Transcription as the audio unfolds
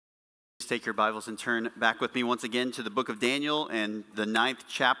take your Bibles and turn back with me once again to the book of Daniel and the 9th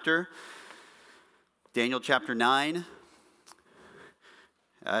chapter. Daniel chapter 9.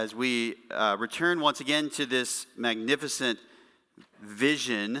 As we return once again to this magnificent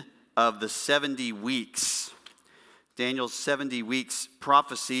vision of the 70 weeks. Daniel's 70 weeks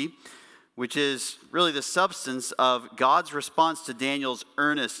prophecy, which is really the substance of God's response to Daniel's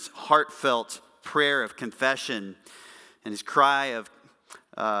earnest, heartfelt prayer of confession and his cry of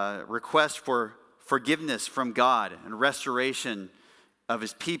request for forgiveness from God and restoration of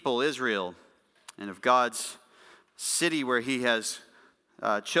his people Israel and of God's city where he has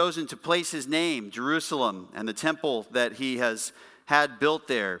chosen to place his name, Jerusalem, and the temple that he has had built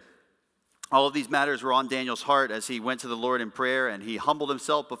there. All of these matters were on Daniel's heart as he went to the Lord in prayer, and he humbled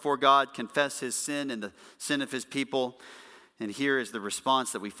himself before God, confessed his sin and the sin of his people. And here is the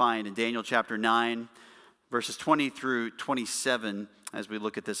response that we find in Daniel chapter 9, verses 20 through 27, as we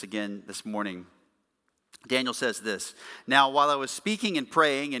look at this again this morning. Daniel says this: "Now, while I was speaking and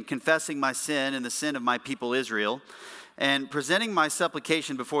praying and confessing my sin and the sin of my people Israel, and presenting my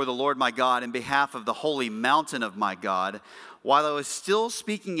supplication before the Lord my God in behalf of the holy mountain of my God, while I was still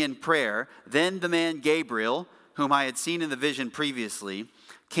speaking in prayer, then the man Gabriel, whom I had seen in the vision previously,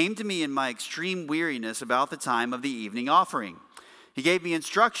 came to me in my extreme weariness about the time of the evening offering. He gave me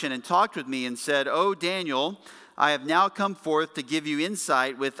instruction and talked with me and said, 'O Daniel, I have now come forth to give you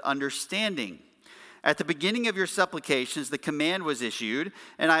insight with understanding. At the beginning of your supplications, the command was issued,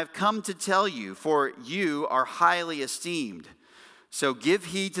 and I have come to tell you, for you are highly esteemed. So give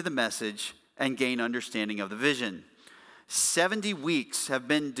heed to the message and gain understanding of the vision. 70 weeks have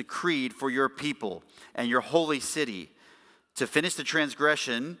been decreed for your people and your holy city, to finish the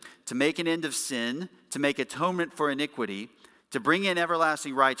transgression, to make an end of sin, to make atonement for iniquity, to bring in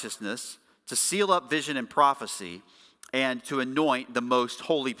everlasting righteousness, to seal up vision and prophecy, and to anoint the most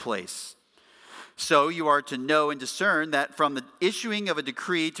holy place. So you are to know and discern that from the issuing of a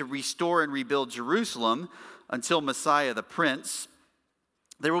decree to restore and rebuild Jerusalem until Messiah the Prince,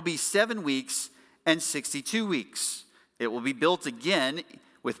 there will be 7 weeks and 62 weeks. It will be built again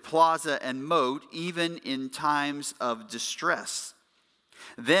with plaza and moat, even in times of distress.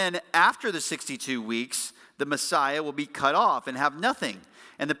 Then after the 62 weeks, the Messiah will be cut off and have nothing.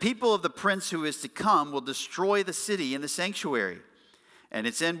 And the people of the prince who is to come will destroy the city and the sanctuary. And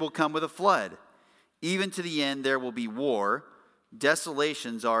its end will come with a flood. Even to the end there will be war.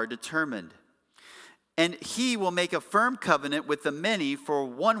 Desolations are determined. And he will make a firm covenant with the many for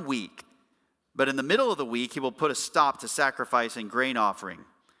 1 week. But in the middle of the week he will put a stop to sacrifice and grain offering.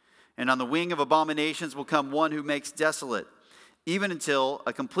 And on the wing of abominations will come one who makes desolate, even until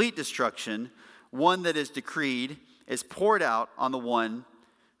a complete destruction, one that is decreed, is poured out on the one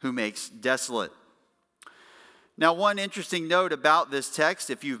who makes desolate." Now, one interesting note about this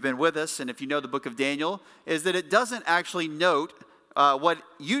text, if you've been with us and if you know the book of Daniel, is that it doesn't actually note what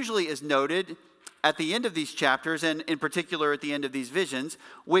usually is noted at the end of these chapters, and in particular at the end of these visions,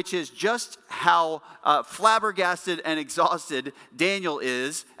 which is just how flabbergasted and exhausted Daniel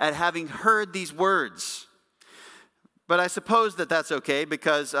is at having heard these words. But I suppose that that's okay,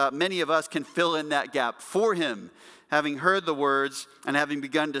 because many of us can fill in that gap for him, having heard the words and having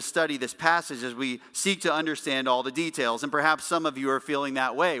begun to study this passage as we seek to understand all the details. And perhaps some of you are feeling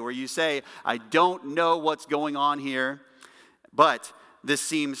that way, where you say, "I don't know what's going on here, but this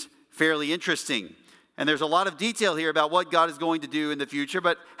seems fairly interesting. And there's a lot of detail here about what God is going to do in the future,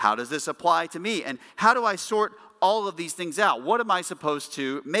 but how does this apply to me? And how do I sort all of these things out? What am I supposed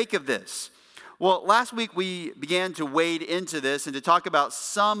to make of this?" Well, last week we began to wade into this and to talk about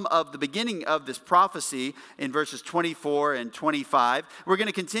some of the beginning of this prophecy in verses 24 and 25. We're going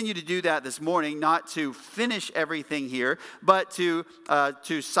to continue to do that this morning, not to finish everything here, but to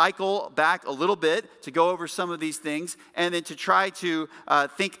cycle back a little bit, to go over some of these things, and then to try to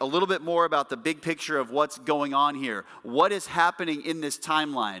think a little bit more about the big picture of what's going on here. What is happening in this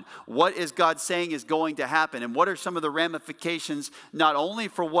timeline? What is God saying is going to happen? And what are some of the ramifications, not only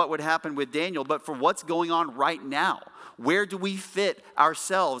for what would happen with Daniel, but for what's going on right now? Where do we fit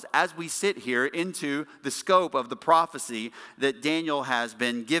ourselves as we sit here into the scope of the prophecy that Daniel has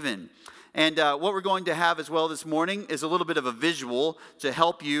been given? And what we're going to have as well this morning is a little bit of a visual to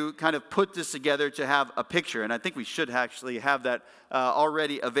help you kind of put this together to have a picture. And I think we should actually have that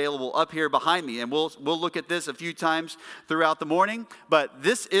already available up here behind me. And we'll look at this a few times throughout the morning. But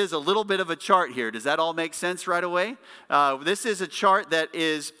this is a little bit of a chart here. Does that all make sense right away? This is a chart that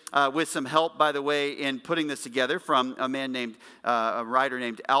is with some help, by the way, in putting this together from a writer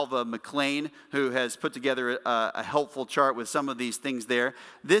named Alva McLean, who has put together a helpful chart with some of these things there.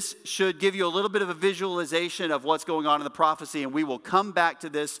 This should give you a little bit of a visualization of what's going on in the prophecy, and we will come back to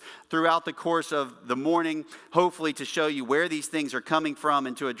this throughout the course of the morning, hopefully to show you where these things are coming from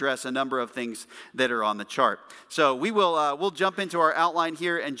and to address a number of things that are on the chart. So we'll jump into our outline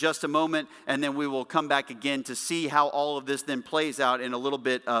here in just a moment, and then we will come back again to see how all of this then plays out in a little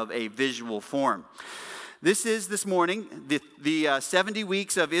bit of a visual form. This morning, the 70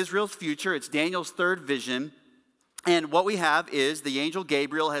 weeks of Israel's future. It's Daniel's third vision. And what we have is the angel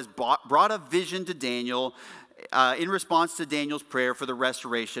Gabriel has brought a vision to Daniel in response to Daniel's prayer for the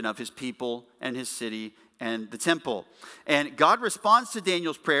restoration of his people and his city and the temple. And God responds to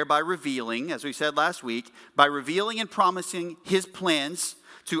Daniel's prayer by revealing, as we said last week, by revealing and promising his plans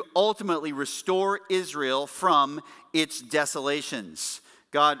to ultimately restore Israel from its desolations.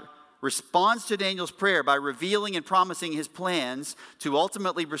 God responds to Daniel's prayer by revealing and promising his plans to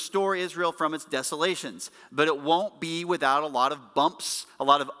ultimately restore Israel from its desolations. But it won't be without a lot of bumps, a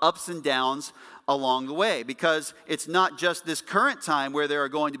lot of ups and downs along the way, because it's not just this current time where there are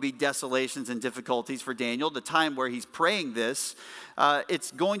going to be desolations and difficulties for Daniel, the time where he's praying this. It's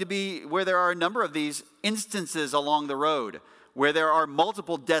going to be where there are a number of these instances along the road, where there are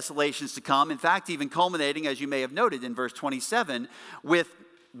multiple desolations to come. In fact, even culminating, as you may have noted in verse 27, with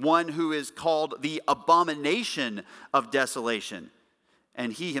one who is called the abomination of desolation.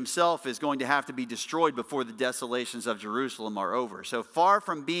 And he himself is going to have to be destroyed before the desolations of Jerusalem are over. So far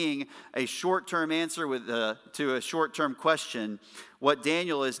from being a short-term answer to a short-term question, what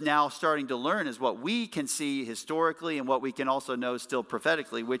Daniel is now starting to learn is what we can see historically and what we can also know still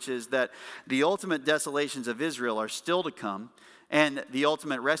prophetically, which is that the ultimate desolations of Israel are still to come, and the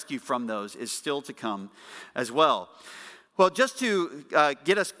ultimate rescue from those is still to come as well. Well, just to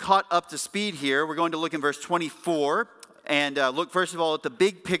get us caught up to speed here, we're going to look in verse 24 and look first of all at the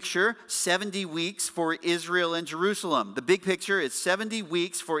big picture, 70 weeks for Israel and Jerusalem. The big picture is 70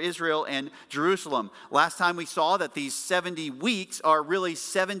 weeks for Israel and Jerusalem. Last time we saw that these 70 weeks are really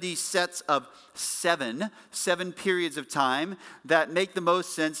 70 sets of seven periods of time that make the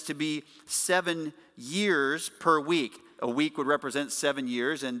most sense to be 7 years per week. A week would represent 7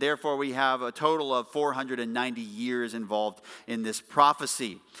 years, and therefore we have a total of 490 years involved in this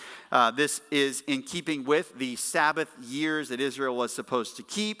prophecy. This is in keeping with the Sabbath years that Israel was supposed to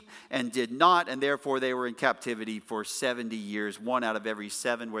keep and did not, and therefore they were in captivity for 70 years, 1 out of every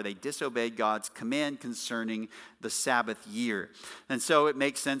 7, where they disobeyed God's command concerning the Sabbath year. And so it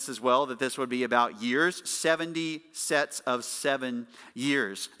makes sense as well that this would be about years, 70 sets of 7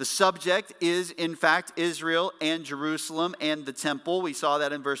 years. The subject is, in fact, Israel and Jerusalem and the temple. We saw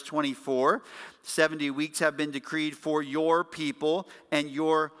that in verse 24. 70 weeks have been decreed for your people and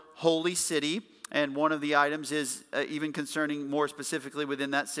your holy city. And one of the items is even concerning more specifically within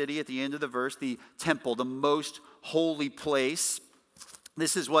that city at the end of the verse, the temple, the most holy place.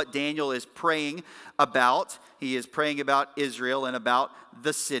 This is what Daniel is praying about. He is praying about Israel and about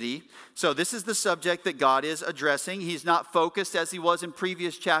the city. So this is the subject that God is addressing. He's not focused, as he was in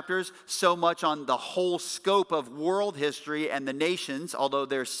previous chapters, so much on the whole scope of world history and the nations, although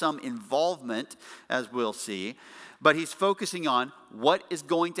there's some involvement, as we'll see. But he's focusing on what is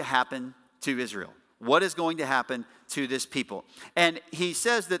going to happen to Israel. What is going to happen to this people? And he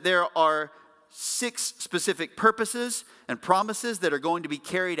says that there are 6 specific purposes and promises that are going to be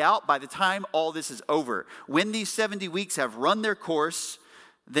carried out by the time all this is over. When these 70 weeks have run their course,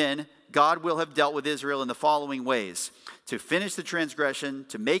 then God will have dealt with Israel in the following ways: to finish the transgression,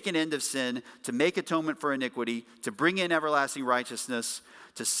 to make an end of sin, to make atonement for iniquity, to bring in everlasting righteousness,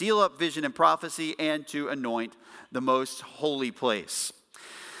 to seal up vision and prophecy, and to anoint the most holy place.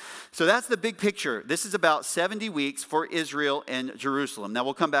 So that's the big picture. This is about 70 weeks for Israel and Jerusalem. Now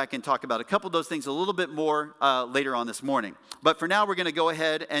we'll come back and talk about a couple of those things a little bit more later on this morning. But for now, we're going to go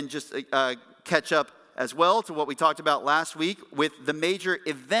ahead and just catch up as well to what we talked about last week with the major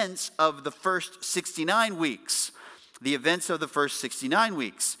events of the first 69 weeks. The events of the first 69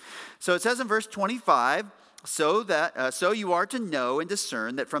 weeks. So it says in verse 25, So you are to know and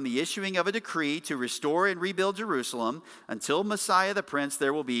discern that from the issuing of a decree to restore and rebuild Jerusalem until Messiah the Prince,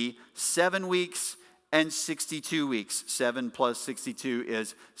 there will be 7 weeks and 62 weeks. 7 plus 62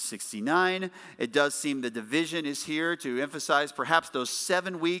 is 69. It does seem the division is here to emphasize perhaps those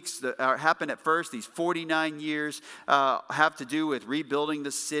 7 weeks that happen at first, these 49 years, have to do with rebuilding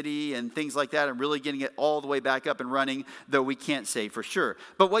the city and things like that and really getting it all the way back up and running, though we can't say for sure.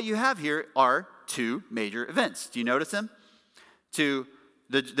 But what you have here are 2 major events. Do you notice them?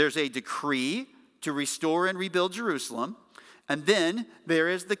 There's a decree to restore and rebuild Jerusalem. And then there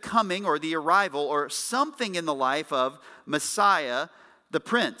is the coming or the arrival or something in the life of Messiah the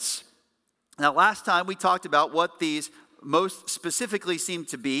Prince. Now, last time we talked about what these most specifically seem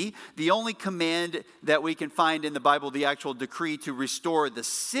to be the only command that we can find in the Bible, the actual decree to restore the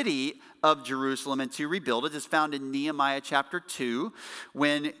city of Jerusalem and to rebuild it, is found in Nehemiah chapter 2,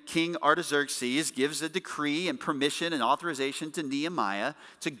 when King Artaxerxes gives a decree and permission and authorization to Nehemiah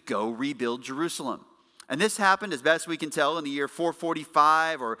to go rebuild Jerusalem. And this happened, as best we can tell, in the year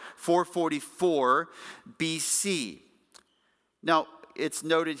 445 or 444 BC. Now, it's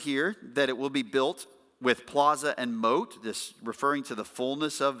noted here that it will be built with plaza and moat, this referring to the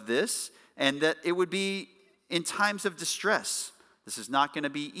fullness of this, and that it would be in times of distress. This is not going to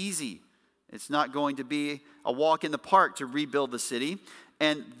be easy. It's not going to be a walk in the park to rebuild the city,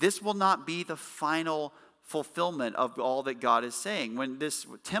 and this will not be the final fulfillment of all that God is saying. When this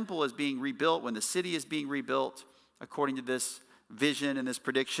temple is being rebuilt, when the city is being rebuilt, according to this vision and this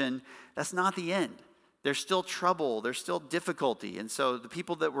prediction, that's not the end. There's still trouble, there's still difficulty. And so the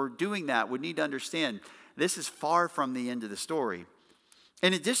people that were doing that would need to understand this is far from the end of the story.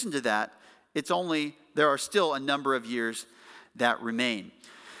 In addition to that, there are still a number of years that remain.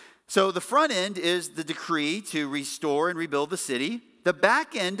 So the front end is the decree to restore and rebuild the city. The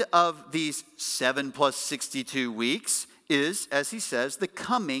back end of these 7 plus 62 weeks is, as he says, the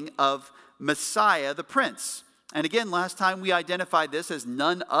coming of Messiah the Prince. And again, last time we identified this as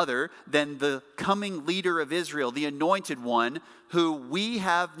none other than the coming leader of Israel, the anointed one, who we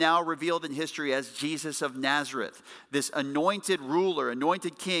have now revealed in history as Jesus of Nazareth. This anointed ruler,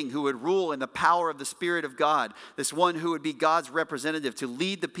 anointed king who would rule in the power of the Spirit of God. This one who would be God's representative to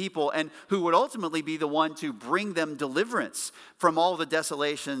lead the people and who would ultimately be the one to bring them deliverance from all the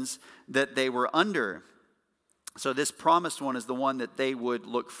desolations that they were under. So this promised one is the one that they would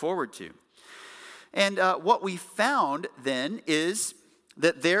look forward to. And what we found then is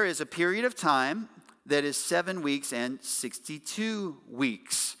that there is a period of time that is 7 weeks and 62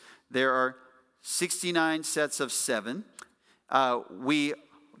 weeks. There are 69 sets of 7. We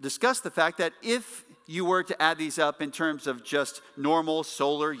discussed the fact that if you were to add these up in terms of just normal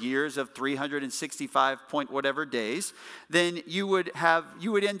solar years of 365 point whatever days, then you would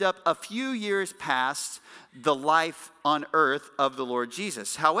end up a few years past the life on earth of the Lord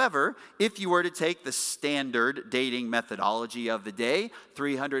Jesus. However, if you were to take the standard dating methodology of the day,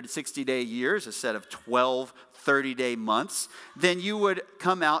 360-day years, a set of 12 30-day months, then you would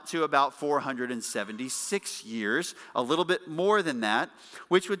come out to about 476 years, a little bit more than that,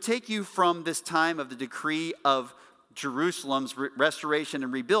 which would take you from this time of the decree of Jerusalem's restoration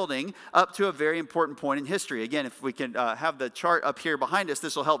and rebuilding up to a very important point in history. Again, if we can have the chart up here behind us,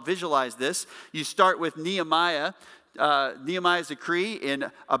 this will help visualize this. You start with Nehemiah's decree in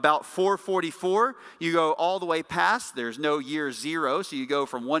about 444. You go all the way past. There's no year 0, so you go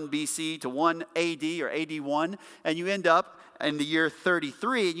from 1 BC to 1 AD or AD 1, and you end up in the year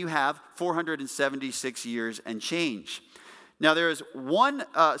 33, and you have 476 years and change. Now, there is one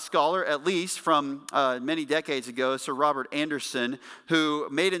scholar, at least from many decades ago, Sir Robert Anderson, who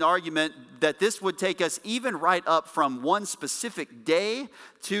made an argument that this would take us even right up from one specific day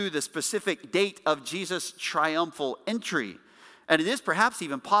to the specific date of Jesus' triumphal entry. And it is perhaps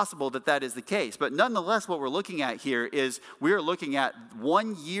even possible that that is the case. But nonetheless, what we're looking at here is we're looking at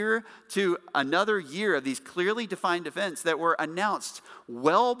 1 year to another year of these clearly defined events that were announced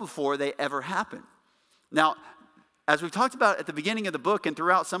well before they ever happened. Now, as we've talked about at the beginning of the book and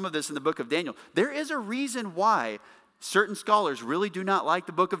throughout some of this in the book of Daniel, there is a reason why certain scholars really do not like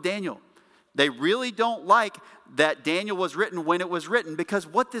the book of Daniel. They really don't like that Daniel was written when it was written, because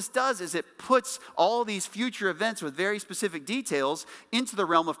what this does is it puts all these future events with very specific details into the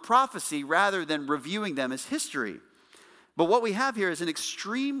realm of prophecy rather than reviewing them as history. But what we have here is an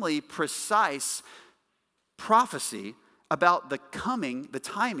extremely precise prophecy about the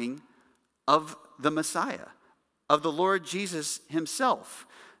timing of the Messiah, of the Lord Jesus himself.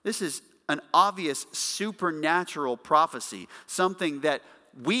 This is an obvious supernatural prophecy, something that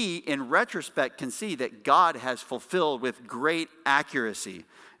we, in retrospect, can see that God has fulfilled with great accuracy.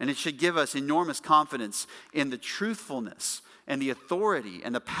 And it should give us enormous confidence in the truthfulness and the authority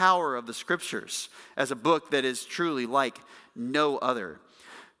and the power of the Scriptures as a book that is truly like no other.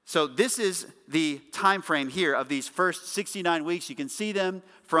 So this is the time frame here of these first 69 weeks. You can see them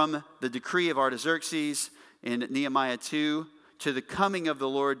from the decree of Artaxerxes in Nehemiah 2 to the coming of the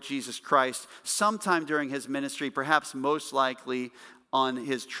Lord Jesus Christ sometime during his ministry, perhaps most likely on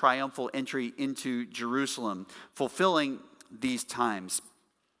his triumphal entry into Jerusalem, fulfilling these times.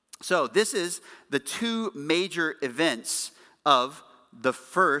 So this is the two major events of the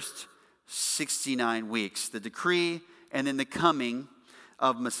first 69 weeks, the decree and then the coming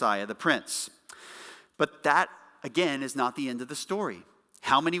of Messiah the Prince. But that, again, is not the end of the story.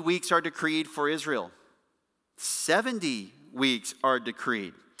 How many weeks are decreed for Israel? 70 weeks are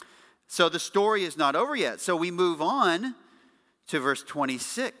decreed. So the story is not over yet. So we move on to verse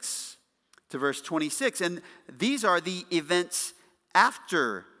 26. To verse 26. And these are the events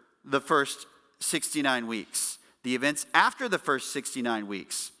after the first 69 weeks. The events after the first 69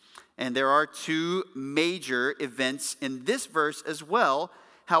 weeks. And there are two major events in this verse as well.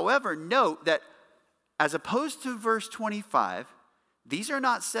 However, note that as opposed to verse 25, these are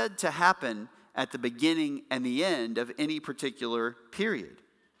not said to happen at the beginning and the end of any particular period.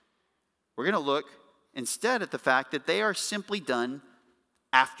 We're going to look instead at the fact that they are simply done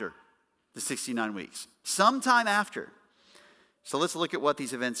after the 69 weeks, sometime after. So let's look at what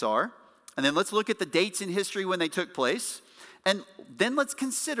these events are, and then let's look at the dates in history when they took place, and then let's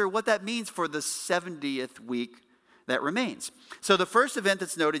consider what that means for the 70th week that remains. So the first event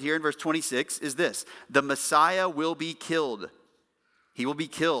that's noted here in verse 26 is this: the Messiah will be killed. He will be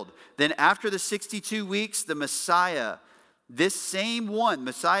killed. Then after the 62 weeks, the Messiah, this same one,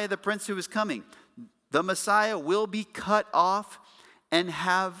 Messiah the Prince who is coming, the Messiah will be cut off and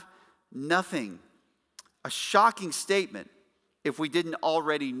have nothing. A shocking statement if we didn't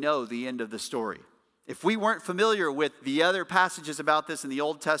already know the end of the story. If we weren't familiar with the other passages about this in the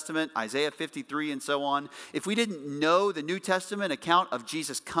Old Testament, Isaiah 53 and so on, if we didn't know the New Testament account of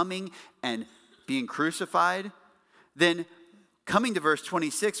Jesus coming and being crucified, then coming to verse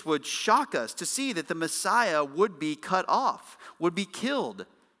 26 would shock us to see that the Messiah would be cut off, would be killed.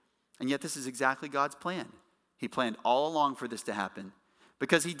 And yet this is exactly God's plan. He planned all along for this to happen.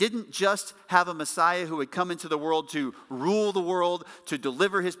 Because he didn't just have a Messiah who would come into the world to rule the world, to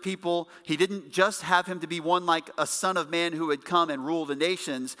deliver his people. He didn't just have him to be one like a son of man who would come and rule the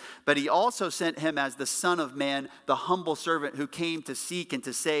nations, but he also sent him as the Son of Man, the humble servant who came to seek and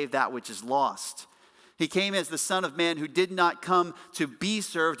to save that which is lost. He came as the Son of Man who did not come to be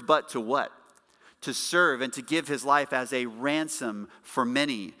served, but to what? To serve and to give his life as a ransom for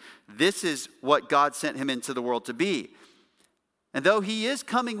many. This is what God sent him into the world to be. And though he is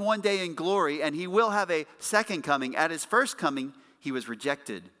coming one day in glory, and he will have a second coming, at his first coming, he was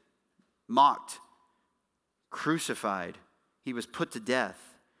rejected, mocked, crucified. He was put to death.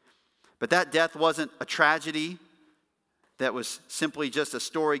 But that death wasn't a tragedy that was simply just a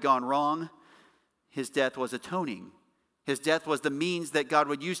story gone wrong. His death was atoning. His death was the means that God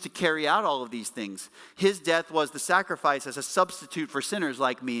would use to carry out all of these things. His death was the sacrifice as a substitute for sinners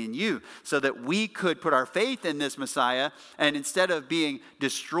like me and you, so that we could put our faith in this Messiah, and instead of being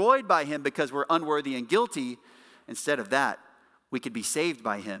destroyed by him because we're unworthy and guilty, instead of that, we could be saved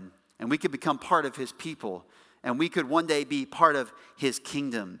by him, and we could become part of his people, and we could one day be part of his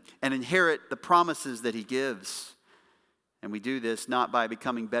kingdom and inherit the promises that he gives. And we do this not by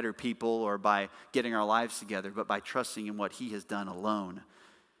becoming better people or by getting our lives together, but by trusting in what he has done alone.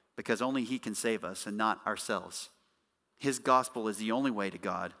 Because only he can save us and not ourselves. His gospel is the only way to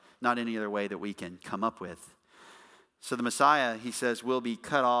God, not any other way that we can come up with. So the Messiah, he says, will be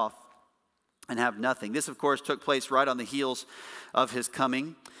cut off and have nothing. This, of course, took place right on the heels of his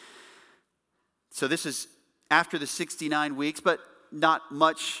coming. So this is after the 69 weeks, but not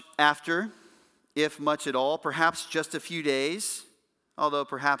much after. If much at all, perhaps just a few days, although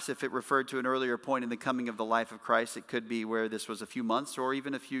perhaps if it referred to an earlier point in the coming of the life of Christ, it could be where this was a few months or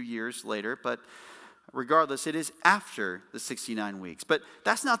even a few years later. But regardless, it is after the 69 weeks. But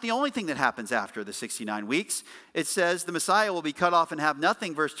that's not the only thing that happens after the 69 weeks. It says the Messiah will be cut off and have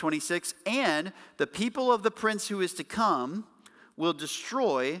nothing, verse 26, and the people of the prince who is to come will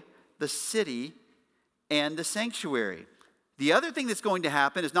destroy the city and the sanctuary. The other thing that's going to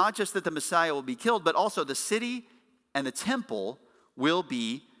happen is not just that the Messiah will be killed, but also the city and the temple will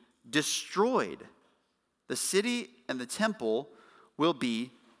be destroyed. The city and the temple will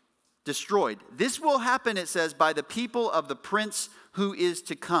be destroyed. This will happen, it says, by the people of the prince who is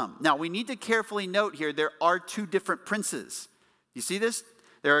to come. Now, we need to carefully note here, there are two different princes. You see this?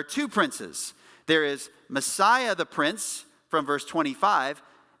 There are two princes. There is Messiah the prince from verse 25,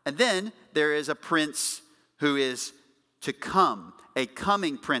 and then there is a prince who is to come, a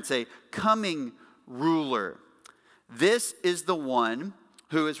coming prince, a coming ruler. This is the one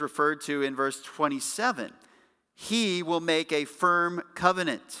who is referred to in verse 27. He will make a firm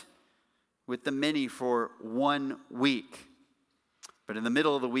covenant with the many for 1 week. But in the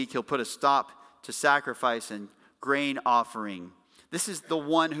middle of the week, he'll put a stop to sacrifice and grain offering. This is the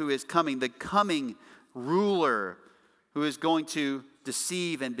one who is coming, the coming ruler who is going to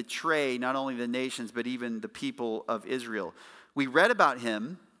deceive and betray not only the nations, but even the people of Israel. We read about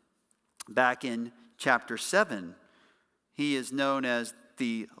him back in chapter 7. He is known as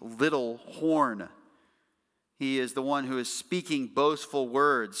the little horn. He is the one who is speaking boastful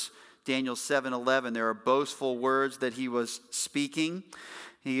words Daniel 7:11. There are boastful words that he was speaking.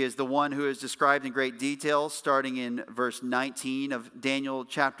 He is the one who is described in great detail, starting in verse 19 of Daniel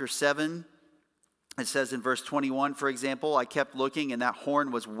chapter 7. It says in verse 21, for example, I kept looking, and that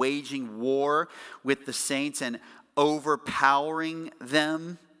horn was waging war with the saints and overpowering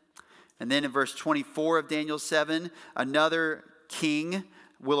them. And then in verse 24 of Daniel 7, another king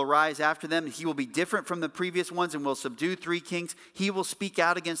will arise after them. He will be different from the previous ones and will subdue 3 kings. He will speak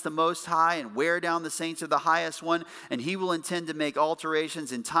out against the Most High and wear down the saints of the Highest One. And he will intend to make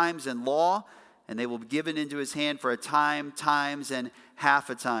alterations in times and law, and they will be given into his hand for a time, times, and half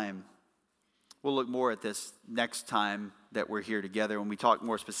a time. We'll look more at this next time that we're here together when we talk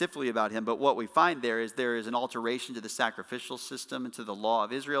more specifically about him. But what we find there is an alteration to the sacrificial system and to the law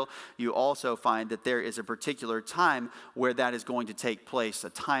of Israel. You also find that there is a particular time where that is going to take place.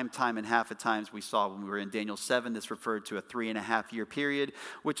 A time, and half a times we saw when we were in Daniel 7. This referred to a 3.5-year period,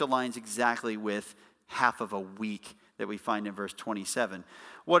 which aligns exactly with half of a week that we find in verse 27.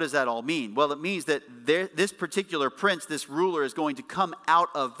 What does that all mean? Well, it means that this particular prince, this ruler, is going to come out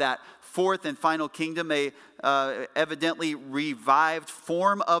of that fourth and final kingdom, a evidently revived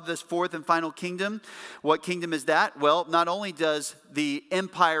form of this fourth and final kingdom. What kingdom is that? Well, not only does the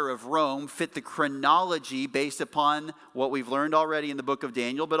Empire of Rome fit the chronology based upon what we've learned already in the book of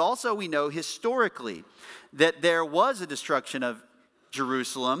Daniel, but also we know historically that there was a destruction of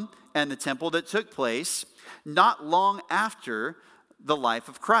Jerusalem and the temple that took place not long after the life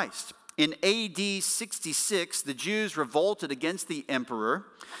of Christ. In AD 66, the Jews revolted against the emperor,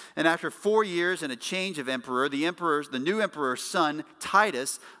 and after 4 years and a change of emperor, the new emperor's son,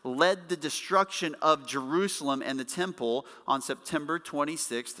 Titus, led the destruction of Jerusalem and the temple on September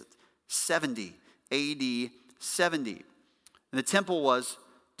 26th, 70, AD 70. And the temple was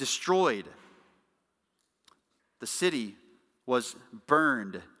destroyed. The city was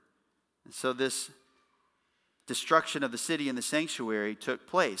burned. And so this destruction of the city and the sanctuary took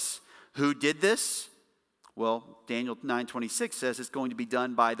place. Who did this? Well, Daniel 9:26 says it's going to be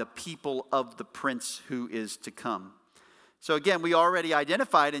done by the people of the prince who is to come. So again, we already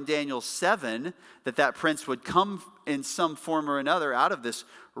identified in Daniel 7 that prince would come in some form or another out of this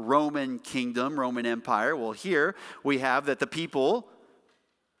Roman kingdom, Roman Empire. Well, here we have that the people,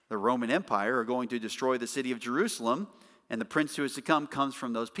 the Roman Empire, are going to destroy the city of Jerusalem. And the prince who is to come comes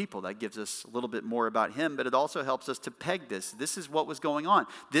from those people. That gives us a little bit more about him, but it also helps us to peg this. This is what was going on.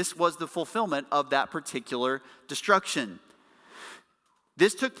 This was the fulfillment of that particular destruction.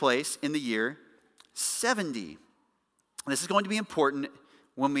 This took place in the year 70. This is going to be important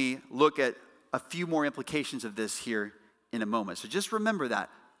when we look at a few more implications of this here in a moment. So just remember that.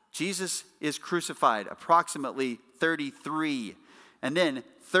 Jesus is crucified approximately 33. And then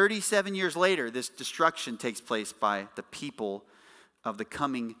 37 years later, this destruction takes place by the people of the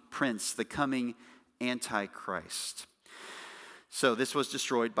coming prince, the coming Antichrist. So this was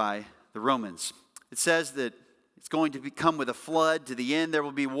destroyed by the Romans. It says that it's going to come with a flood. To the end, there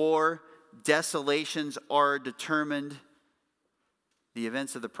will be war. Desolations are determined. The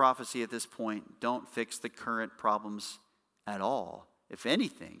events of the prophecy at this point don't fix the current problems at all. If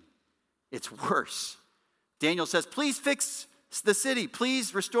anything, it's worse. Daniel says, please fix the city.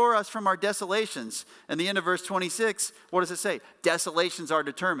 Please restore us from our desolations. And the end of verse 26, what does it say? Desolations are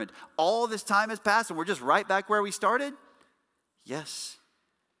determined. All this time has passed and we're just right back where we started? Yes,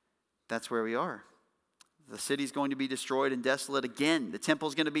 that's where we are. The city's going to be destroyed and desolate again. The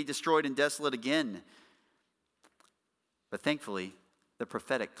temple's going to be destroyed and desolate again. But thankfully, the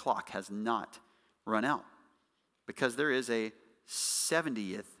prophetic clock has not run out because there is a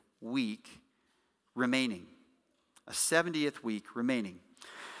 70th week remaining. A 70th week remaining.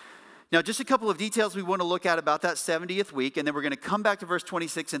 Now, just a couple of details we want to look at about that 70th week, and then we're going to come back to verse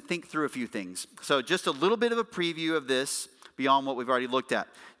 26 and think through a few things. So just a little bit of a preview of this beyond what we've already looked at.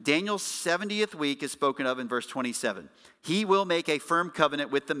 Daniel's 70th week is spoken of in verse 27. He will make a firm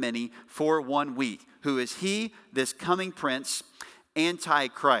covenant with the many for 1 week. Who is he? This coming prince,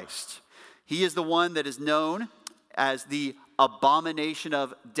 Antichrist. He is the one that is known as the abomination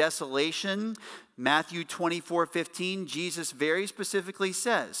of desolation. Matthew 24:15, Jesus very specifically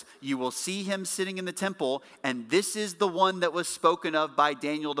says, you will see him sitting in the temple, and this is the one that was spoken of by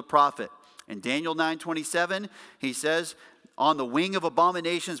Daniel the prophet. In Daniel 9:27, he says, on the wing of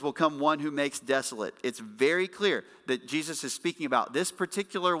abominations will come one who makes desolate. It's very clear that Jesus is speaking about this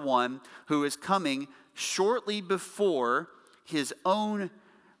particular one who is coming shortly before his own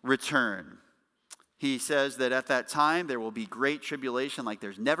return. He says that at that time there will be great tribulation like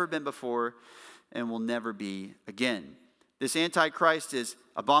there's never been before and will never be again. This Antichrist is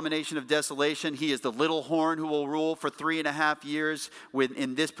abomination of desolation. He is the little horn who will rule for 3.5 years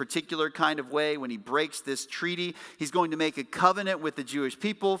in this particular kind of way. When he breaks this treaty, he's going to make a covenant with the Jewish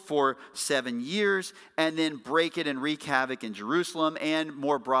people for 7 years and then break it and wreak havoc in Jerusalem and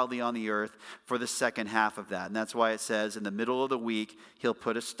more broadly on the earth for the second half of that. And that's why it says in the middle of the week, he'll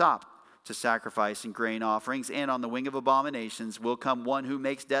put a stop to sacrifice and grain offerings, and on the wing of abominations will come one who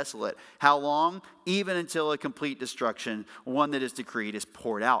makes desolate. How long? Even until a complete destruction, one that is decreed, is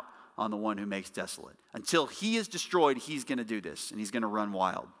poured out on the one who makes desolate. Until he is destroyed, he's going to do this, and he's going to run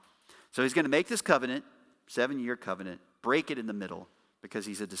wild. So he's going to make this covenant, 7-year covenant, break it in the middle, because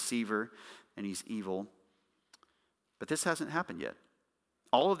he's a deceiver and he's evil. But this hasn't happened yet.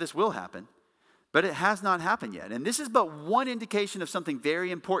 All of this will happen, but it has not happened yet. And this is but one indication of something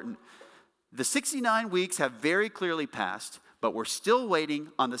very important. The 69 weeks have very clearly passed, but we're still waiting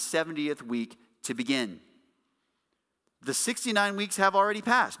on the 70th week to begin. The 69 weeks have already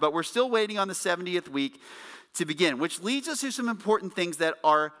passed, but we're still waiting on the 70th week to begin, which leads us to some important things that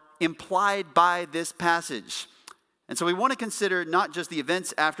are implied by this passage. And so we want to consider not just the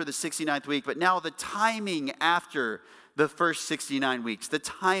events after the 69th week, but now the timing after the first 69 weeks. The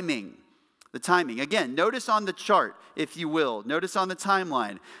timing. Again, notice on the chart, if you will. Notice on the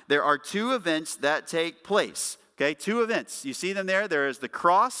timeline. There are 2 events that take place. Okay, 2 events. You see them there? There is the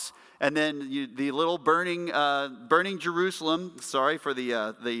cross, and then the little burning Jerusalem. Sorry for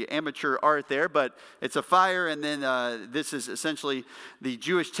the amateur art there, but it's a fire, and then this is essentially the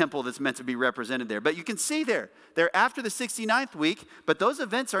Jewish temple that's meant to be represented there. But you can see they're after the 69th week, but those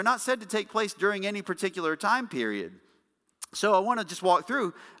events are not said to take place during any particular time period. So I want to just walk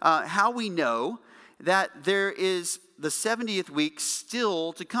through how we know that there is the 70th week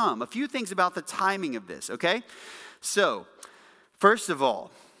still to come. A few things about the timing of this, okay? So, first of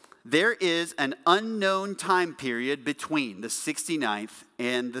all, there is an unknown time period between the 69th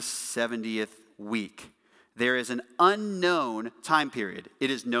and the 70th week. There is an unknown time period.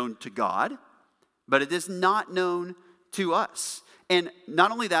 It is known to God, but it is not known to us. And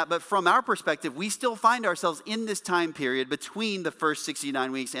not only that, but from our perspective, we still find ourselves in this time period between the first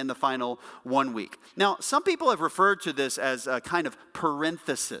 69 weeks and the final 1 week. Now, some people have referred to this as a kind of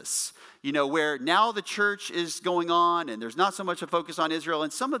parenthesis, where now the church is going on and there's not so much a focus on Israel,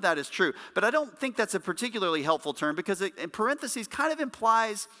 and some of that is true. But I don't think that's a particularly helpful term because in parentheses kind of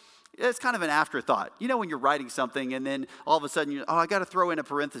implies it's kind of an afterthought. When you're writing something and then all of a sudden I got to throw in a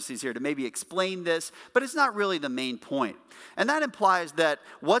parenthesis here to maybe explain this, but it's not really the main point. And that implies that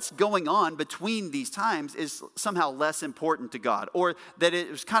what's going on between these times is somehow less important to God, or that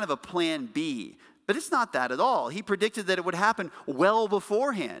it was kind of a plan B. But it's not that at all. He predicted that it would happen well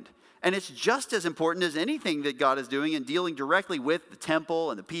beforehand. And it's just as important as anything that God is doing in dealing directly with the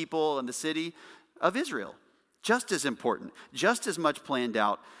temple and the people and the city of Israel. Just as important, just as much planned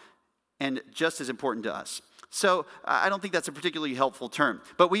out, and just as important to us. So I don't think that's a particularly helpful term.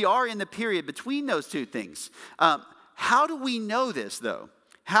 But we are in the period between those 2 things. How do we know this, though?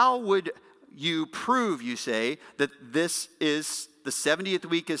 How would you prove, you say, that this is the 70th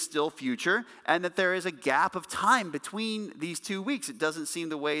week is still future and that there is a gap of time between these 2 weeks? It doesn't seem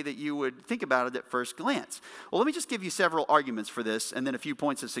the way that you would think about it at first glance. Well, let me just give you several arguments for this and then a few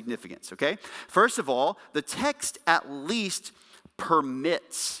points of significance, okay? First of all, the text at least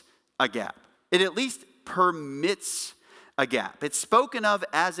permits a gap. It at least permits a gap. It's spoken of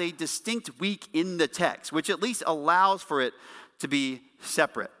as a distinct week in the text, which at least allows for it to be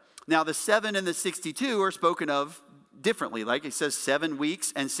separate. Now, the 7 and the 62 are spoken of differently. Like it says 7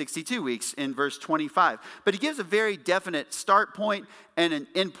 weeks and 62 weeks in verse 25. But he gives a very definite start point and an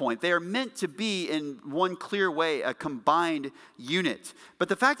end point. They are meant to be in one clear way a combined unit. But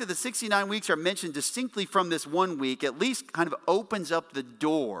the fact that the 69 weeks are mentioned distinctly from this 1 week at least kind of opens up the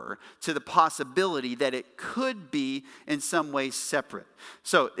door to the possibility that it could be in some way separate.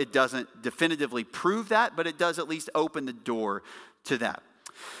 So it doesn't definitively prove that, but it does at least open the door to that.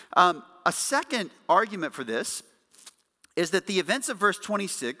 A second argument for this is that the events of verse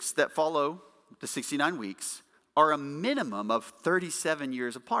 26 that follow the 69 weeks are a minimum of 37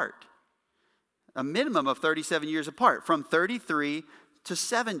 years apart. A minimum of 37 years apart, from 33 to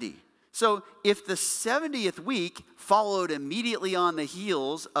 70. So if the 70th week followed immediately on the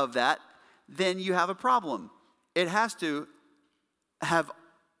heels of that, then you have a problem. It has to have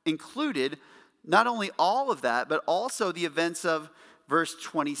included not only all of that, but also the events of verse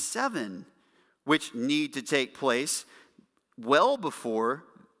 27, which need to take place well before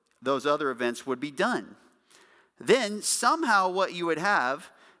those other events would be done. Then somehow what you would have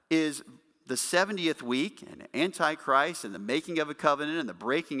is the 70th week and Antichrist and the making of a covenant and the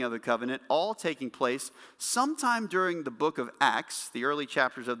breaking of a covenant all taking place sometime during the book of Acts, the early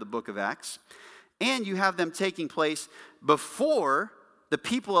chapters of the book of Acts. And you have them taking place before the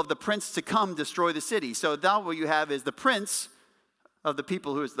people of the prince to come destroy the city. So now what you have is the prince of the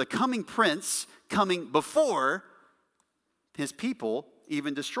people, who is the coming prince, coming before his people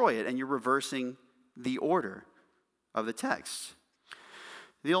even destroy it. And you're reversing the order of the text.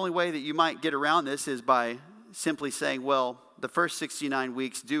 The only way that you might get around this is by simply saying, well, the first 69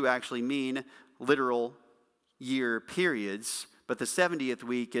 weeks do actually mean literal year periods, but the 70th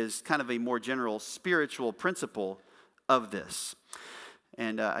week is kind of a more general spiritual principle of this.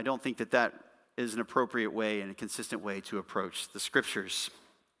 And I don't think that that is an appropriate way and a consistent way to approach the scriptures.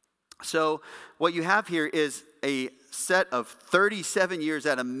 So what you have here is a set of 37 years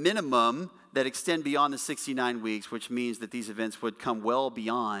at a minimum that extend beyond the 69 weeks, which means that these events would come well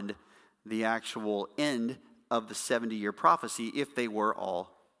beyond the actual end of the 70-year prophecy if they were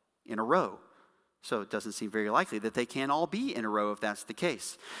all in a row. So it doesn't seem very likely that they can all be in a row if that's the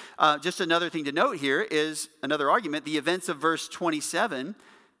case. Just another thing to note here is another argument. The events of verse 27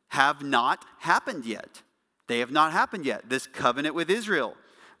 have not happened yet. They have not happened yet. This covenant with Israel,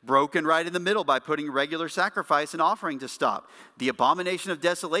 broken right in the middle by putting regular sacrifice and offering to stop. The abomination of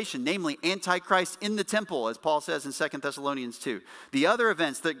desolation, namely Antichrist in the temple, as Paul says in 2 Thessalonians 2. The other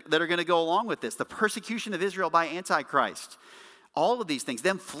events that are going to go along with this, the persecution of Israel by Antichrist. All of these things,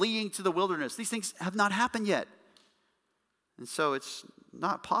 them fleeing to the wilderness, these things have not happened yet. And so it's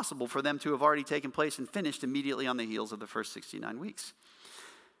not possible for them to have already taken place and finished immediately on the heels of the first 69 weeks.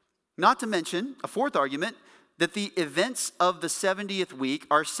 Not to mention, a fourth argument, that the events of the 70th week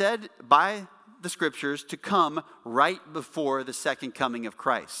are said by the scriptures to come right before the second coming of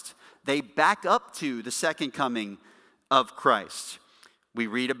Christ. They back up to the second coming of Christ. We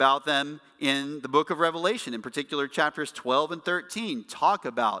read about them in the book of Revelation, in particular chapters 12 and 13, talk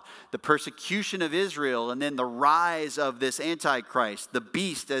about the persecution of Israel and then the rise of this Antichrist, the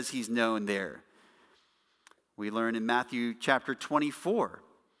beast as he's known there. We learn in Matthew chapter 24,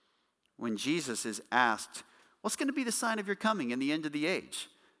 when Jesus is asked, what's going to be the sign of your coming and the end of the age?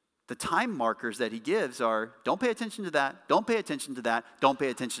 The time markers that he gives are, don't pay attention to that, don't pay attention to that, don't pay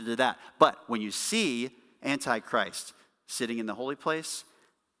attention to that. But when you see Antichrist sitting in the holy place,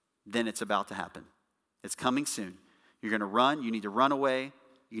 then it's about to happen. It's coming soon. You're going to run, you need to run away,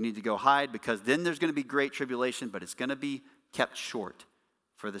 you need to go hide, because then there's going to be great tribulation, but it's going to be kept short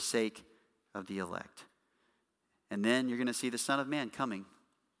for the sake of the elect. And then you're going to see the Son of Man coming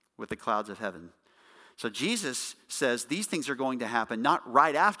with the clouds of heaven. So Jesus says these things are going to happen not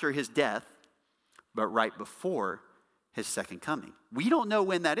right after his death, but right before his second coming. We don't know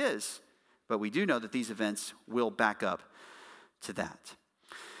when that is, but we do know that these events will back up to that.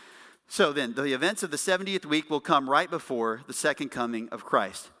 So then, the events of the 70th week will come right before the second coming of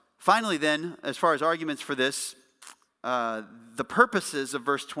Christ. Finally then, as far as arguments for this, the purposes of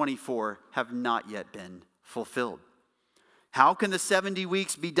verse 24 have not yet been fulfilled. How can the 70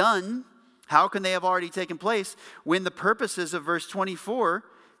 weeks be done? How can they have already taken place when the purposes of verse 24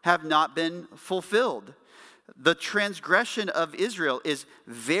 have not been fulfilled? The transgression of Israel is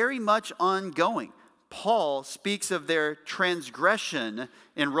very much ongoing. Paul speaks of their transgression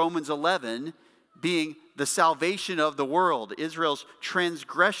in Romans 11 being the salvation of the world, Israel's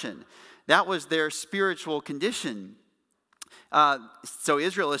transgression. That was their spiritual condition. So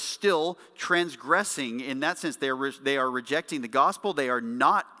Israel is still transgressing in that sense. They are rejecting the gospel. They are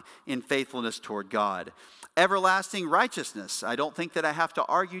not in faithfulness toward God. Everlasting righteousness. I don't think that I have to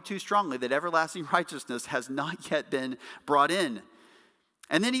argue too strongly that everlasting righteousness has not yet been brought in.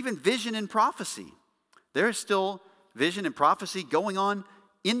 And then even vision and prophecy. There is still vision and prophecy going on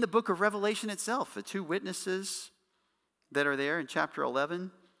in the book of Revelation itself. The two witnesses that are there in chapter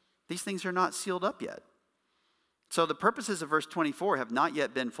 11, these things are not sealed up yet. So the purposes of verse 24 have not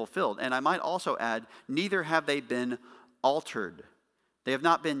yet been fulfilled. And I might also add, neither have they been altered. They have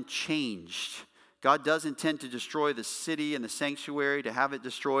not been changed. God does intend to destroy the city and the sanctuary, to have it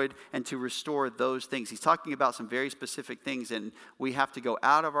destroyed, and to restore those things. He's talking about some very specific things, and we have to go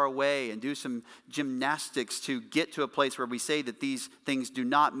out of our way and do some gymnastics to get to a place where we say that these things do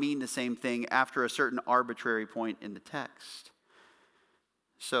not mean the same thing after a certain arbitrary point in the text.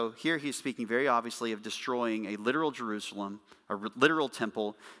 So here he's speaking very obviously of destroying a literal Jerusalem, a literal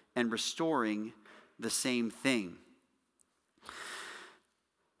temple, and restoring the same thing.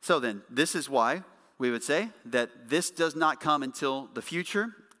 So then, this is why we would say that this does not come until the future,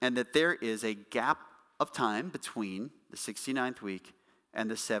 and that there is a gap of time between the 69th week and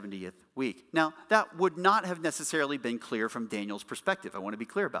the 70th week. Now, that would not have necessarily been clear from Daniel's perspective. I want to be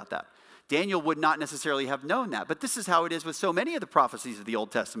clear about that. Daniel would not necessarily have known that, but this is how it is with so many of the prophecies of the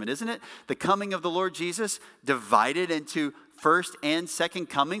Old Testament, isn't it? The coming of the Lord Jesus divided into first and second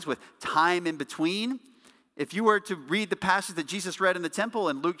comings with time in between. If you were to read the passage that Jesus read in the temple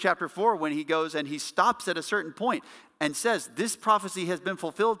in Luke chapter 4, when he goes and he stops at a certain point and says, this prophecy has been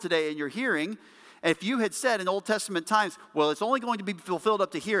fulfilled today in your hearing. If you had said in Old Testament times, well, it's only going to be fulfilled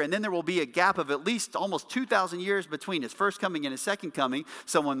up to here, and then there will be a gap of at least almost 2,000 years between his first coming and his second coming,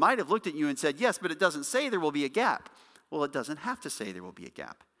 someone might have looked at you and said, yes, but it doesn't say there will be a gap. Well, it doesn't have to say there will be a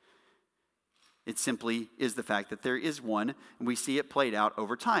gap. It simply is the fact that there is one, and we see it played out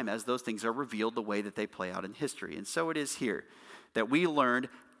over time as those things are revealed the way that they play out in history. And so it is here that we learned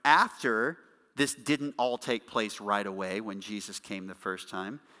after this didn't all take place right away when Jesus came the first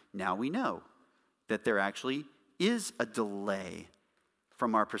time. Now we know that there actually is a delay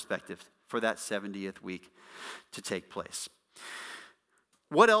from our perspective for that 70th week to take place.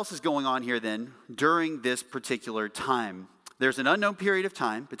 What else is going on here then during this particular time? There's an unknown period of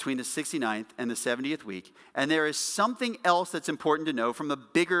time between the 69th and the 70th week, and there is something else that's important to know from a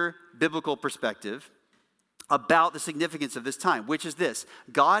bigger biblical perspective about the significance of this time, which is this: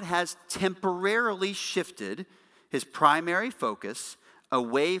 God has temporarily shifted his primary focus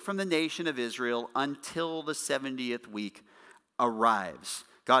away from the nation of Israel until the 70th week arrives.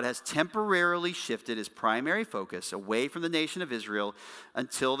 God has temporarily shifted his primary focus away from the nation of Israel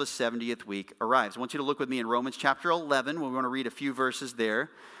until the 70th week arrives. I want you to look with me in Romans chapter 11. We're going to read a few verses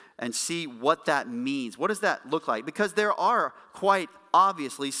there and see what that means. What does that look like? Because there are quite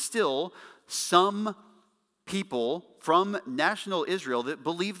obviously still some people from national Israel that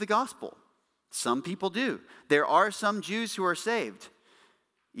believe the gospel. Some people do. There are some Jews who are saved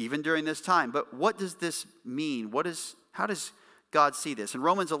even during this time. But what does this mean? How does God see this? In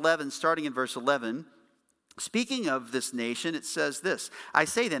Romans 11, starting in verse 11, speaking of this nation, it says this: I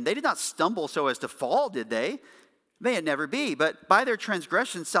say then, they did not stumble so as to fall, did they? May it never be. But by their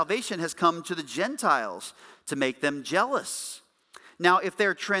transgression, salvation has come to the Gentiles to make them jealous. Now, if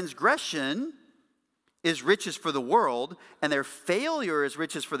their transgression is riches for the world, and their failure is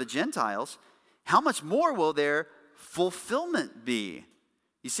riches for the Gentiles, how much more will their fulfillment be?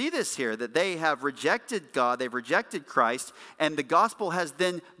 You see this here, that they have rejected God, they've rejected Christ, and the gospel has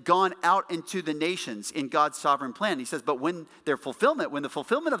then gone out into the nations in God's sovereign plan. He says, but when the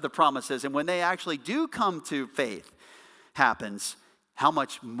fulfillment of the promises, and when they actually do come to faith happens, how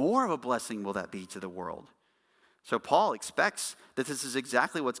much more of a blessing will that be to the world? So Paul expects that this is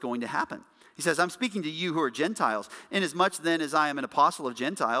exactly what's going to happen. He says, I'm speaking to you who are Gentiles. Inasmuch then as I am an apostle of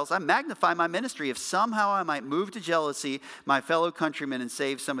Gentiles, I magnify my ministry, if somehow I might move to jealousy my fellow countrymen and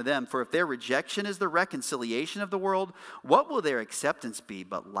save some of them. For if their rejection is the reconciliation of the world, what will their acceptance be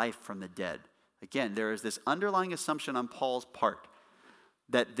but life from the dead? Again, there is this underlying assumption on Paul's part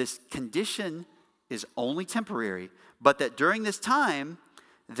that this condition is only temporary, but that during this time,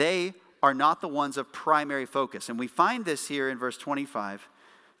 they are not the ones of primary focus. And we find this here in verse 25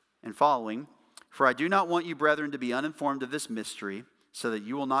 and following. For I do not want you, brethren, to be uninformed of this mystery, so that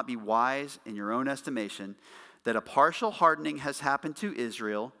you will not be wise in your own estimation, that a partial hardening has happened to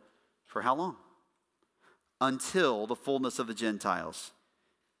Israel for how long? Until the fullness of the Gentiles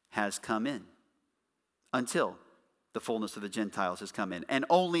has come in. Until the fullness of the Gentiles has come in. And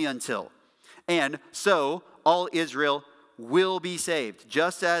only until. And so all Israel will be saved,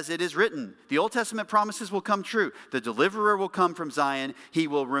 just as it is written. The Old Testament promises will come true. The deliverer will come from Zion. He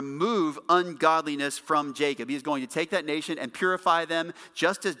will remove ungodliness from Jacob. He is going to take that nation and purify them,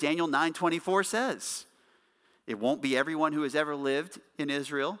 just as Daniel 9:24 says. It won't be everyone who has ever lived in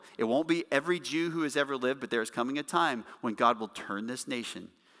Israel. It won't be every Jew who has ever lived, but there is coming a time when God will turn this nation.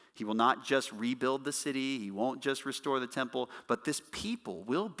 He will not just rebuild the city. He won't just restore the temple, but this people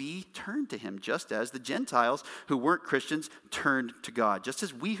will be turned to him, just as the Gentiles who weren't Christians turned to God, just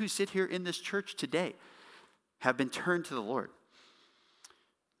as we who sit here in this church today have been turned to the Lord.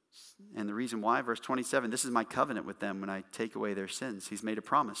 And the reason why, verse 27, this is my covenant with them when I take away their sins. He's made a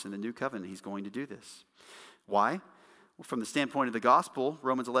promise in the new covenant. He's going to do this. Why? Well, from the standpoint of the gospel,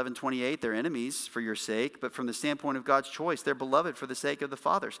 Romans 11:28, they're enemies for your sake, but from the standpoint of God's choice, they're beloved for the sake of the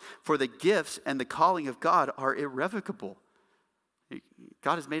fathers. For the gifts and the calling of God are irrevocable.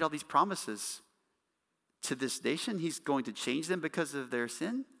 God has made all these promises to this nation. He's going to change them because of their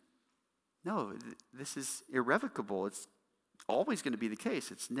sin? No, this is irrevocable. It's always going to be the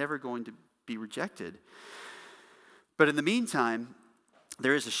case. It's never going to be rejected. But in the meantime,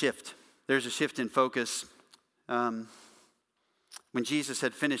 there is a shift. There's a shift in focus. When Jesus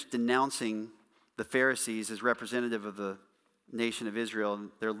had finished denouncing the Pharisees as representative of the nation of Israel,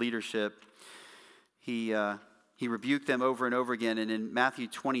 their leadership, he rebuked them over and over again. And in Matthew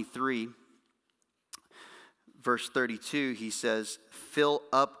 23, verse 32, he says, "Fill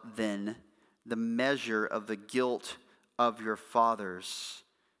up then the measure of the guilt of your fathers."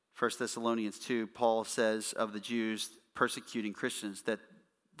 1 Thessalonians 2, Paul says of the Jews persecuting Christians that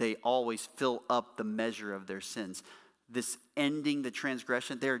they always fill up the measure of their sins. This ending the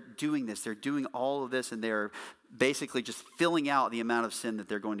transgression, they're doing this. They're doing all of this, and they're basically just filling out the amount of sin that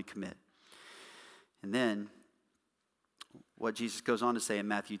they're going to commit. And then what Jesus goes on to say in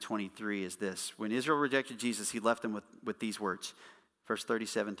Matthew 23 is this. When Israel rejected Jesus, he left them with these words. Verse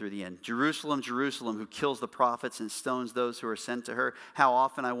 37 through the end. "Jerusalem, Jerusalem, who kills the prophets and stones those who are sent to her. How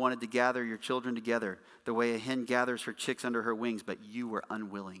often I wanted to gather your children together, the way a hen gathers her chicks under her wings, but you were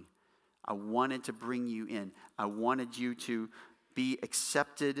unwilling. I wanted to bring you in. I wanted you to be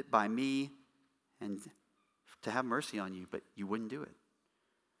accepted by me and to have mercy on you, but you wouldn't do it."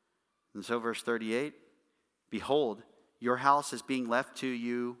 And so verse 38, "Behold, your house is being left to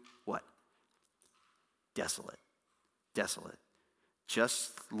you," what? Desolate. Desolate.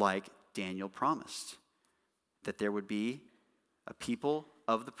 Just like Daniel promised, that there would be a people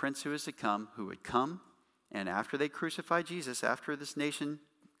of the prince who is to come, who would come, and after they crucify Jesus, after this nation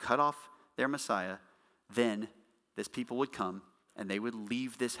cut off their Messiah, then this people would come and they would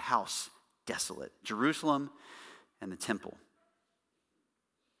leave this house desolate. Jerusalem and the temple.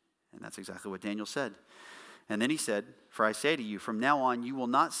 And that's exactly what Daniel said. And then he said, "For I say to you, from now on you will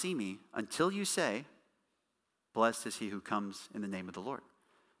not see me until you say, 'Blessed is he who comes in the name of the Lord.'"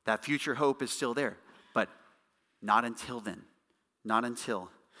 That future hope is still there, but not until then. Not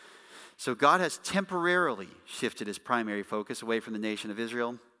until. So God has temporarily shifted his primary focus away from the nation of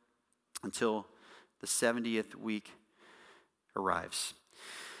Israel until the 70th week arrives.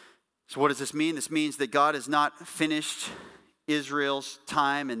 So what does this mean? This means that God has not finished Israel's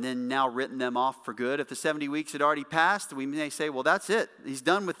time and then now written them off for good. If the 70 weeks had already passed, we may say, well, that's it. He's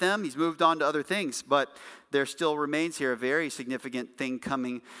done with them. He's moved on to other things. But there still remains here a very significant thing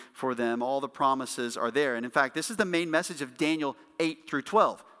coming for them. All the promises are there. And in fact, this is the main message of Daniel 8 through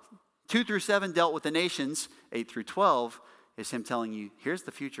 12. 2 through 7 dealt with the nations. 8 through 12 is him telling you, here's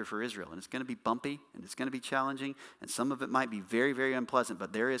the future for Israel. And it's going to be bumpy, and it's going to be challenging, and some of it might be very, very unpleasant,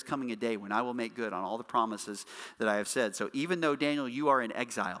 but there is coming a day when I will make good on all the promises that I have said. So even though, Daniel, you are in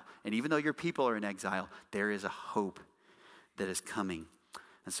exile, and even though your people are in exile, there is a hope that is coming.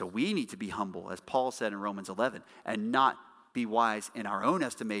 And so we need to be humble, as Paul said in Romans 11, and not be wise in our own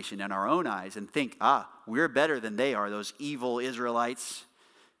estimation, in our own eyes, and think, we're better than they are, those evil Israelites.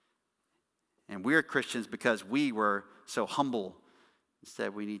 And we're Christians because we were so humble.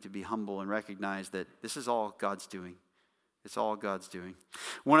 Instead, we need to be humble and recognize that this is all God's doing. It's all God's doing.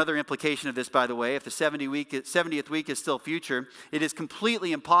 One other implication of this, by the way, if the 70th week is still future, it is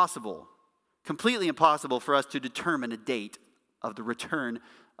completely impossible for us to determine a date of the return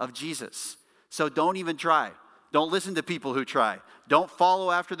of Jesus. So don't even try. Don't listen to people who try. Don't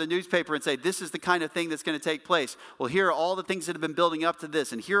follow after the newspaper and say, this is the kind of thing that's going to take place. Well, here are all the things that have been building up to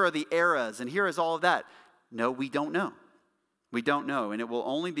this, and here are the eras, and here is all of that. No, we don't know. We don't know. And it will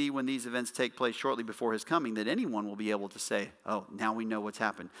only be when these events take place shortly before his coming that anyone will be able to say, oh, now we know what's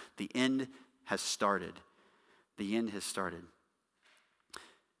happened. The end has started. The end has started.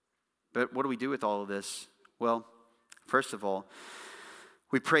 But what do we do with all of this? Well, first of all,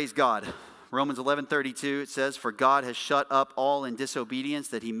 we praise God. Romans 11:32, it says, "For God has shut up all in disobedience,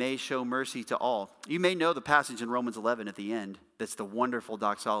 that he may show mercy to all." You may know the passage in Romans 11 at the end. That's the wonderful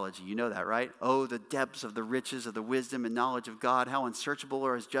doxology. You know that, right? "Oh, the depths of the riches of the wisdom and knowledge of God. How unsearchable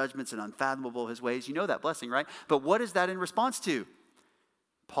are his judgments and unfathomable his ways." You know that blessing, right? But what is that in response to?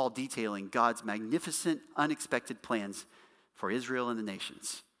 Paul detailing God's magnificent, unexpected plans for Israel and the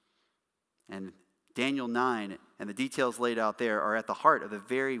nations. And Daniel 9 and the details laid out there are at the heart of the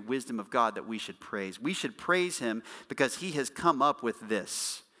very wisdom of God that we should praise. We should praise him because he has come up with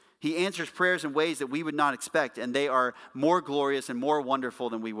this. He answers prayers in ways that we would not expect, and they are more glorious and more wonderful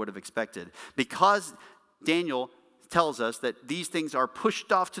than we would have expected. Because Daniel tells us that these things are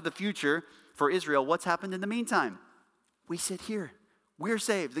pushed off to the future for Israel, what's happened in the meantime? We sit here. We're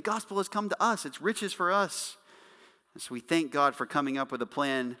saved. The gospel has come to us. It's riches for us. And so we thank God for coming up with a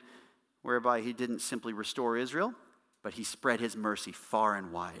plan whereby he didn't simply restore Israel, but he spread his mercy far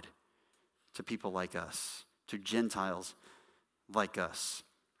and wide to people like us, to Gentiles like us.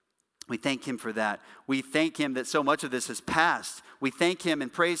 We thank him for that. We thank him that so much of this has passed. We thank him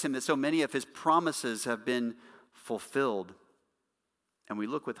and praise him that so many of his promises have been fulfilled. And we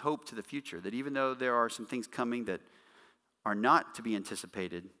look with hope to the future, that even though there are some things coming that are not to be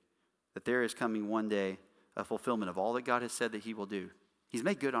anticipated, that there is coming one day a fulfillment of all that God has said that he will do. He's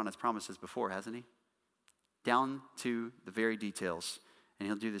made good on his promises before, hasn't he? Down to the very details. And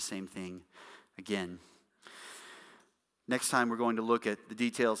he'll do the same thing again. Next time we're going to look at the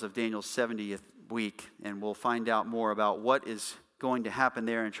details of Daniel's 70th week, and we'll find out more about what is going to happen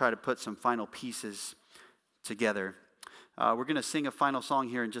there and try to put some final pieces together. We're going to sing a final song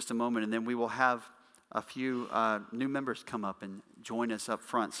here in just a moment, and then we will have a few new members come up and join us up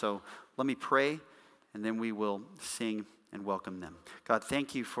front. So let me pray, and then we will sing and welcome them. God,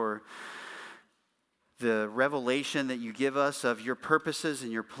 thank you for the revelation that you give us of your purposes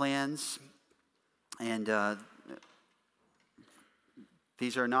and your plans. And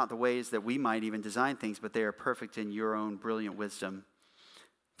these are not the ways that we might even design things, but they are perfect in your own brilliant wisdom.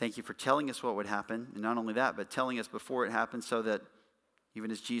 Thank you for telling us what would happen. And not only that, but telling us before it happened so that,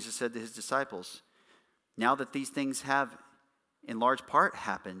 even as Jesus said to his disciples, now that these things have in large part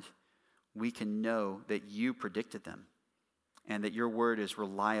happened, we can know that you predicted them and that your word is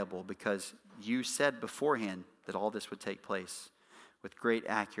reliable because you said beforehand that all this would take place with great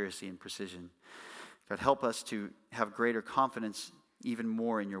accuracy and precision. God, help us to have greater confidence even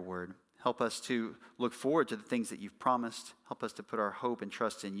more in your word. Help us to look forward to the things that you've promised. Help us to put our hope and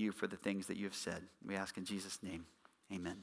trust in you for the things that you have said. We ask in Jesus' name, amen.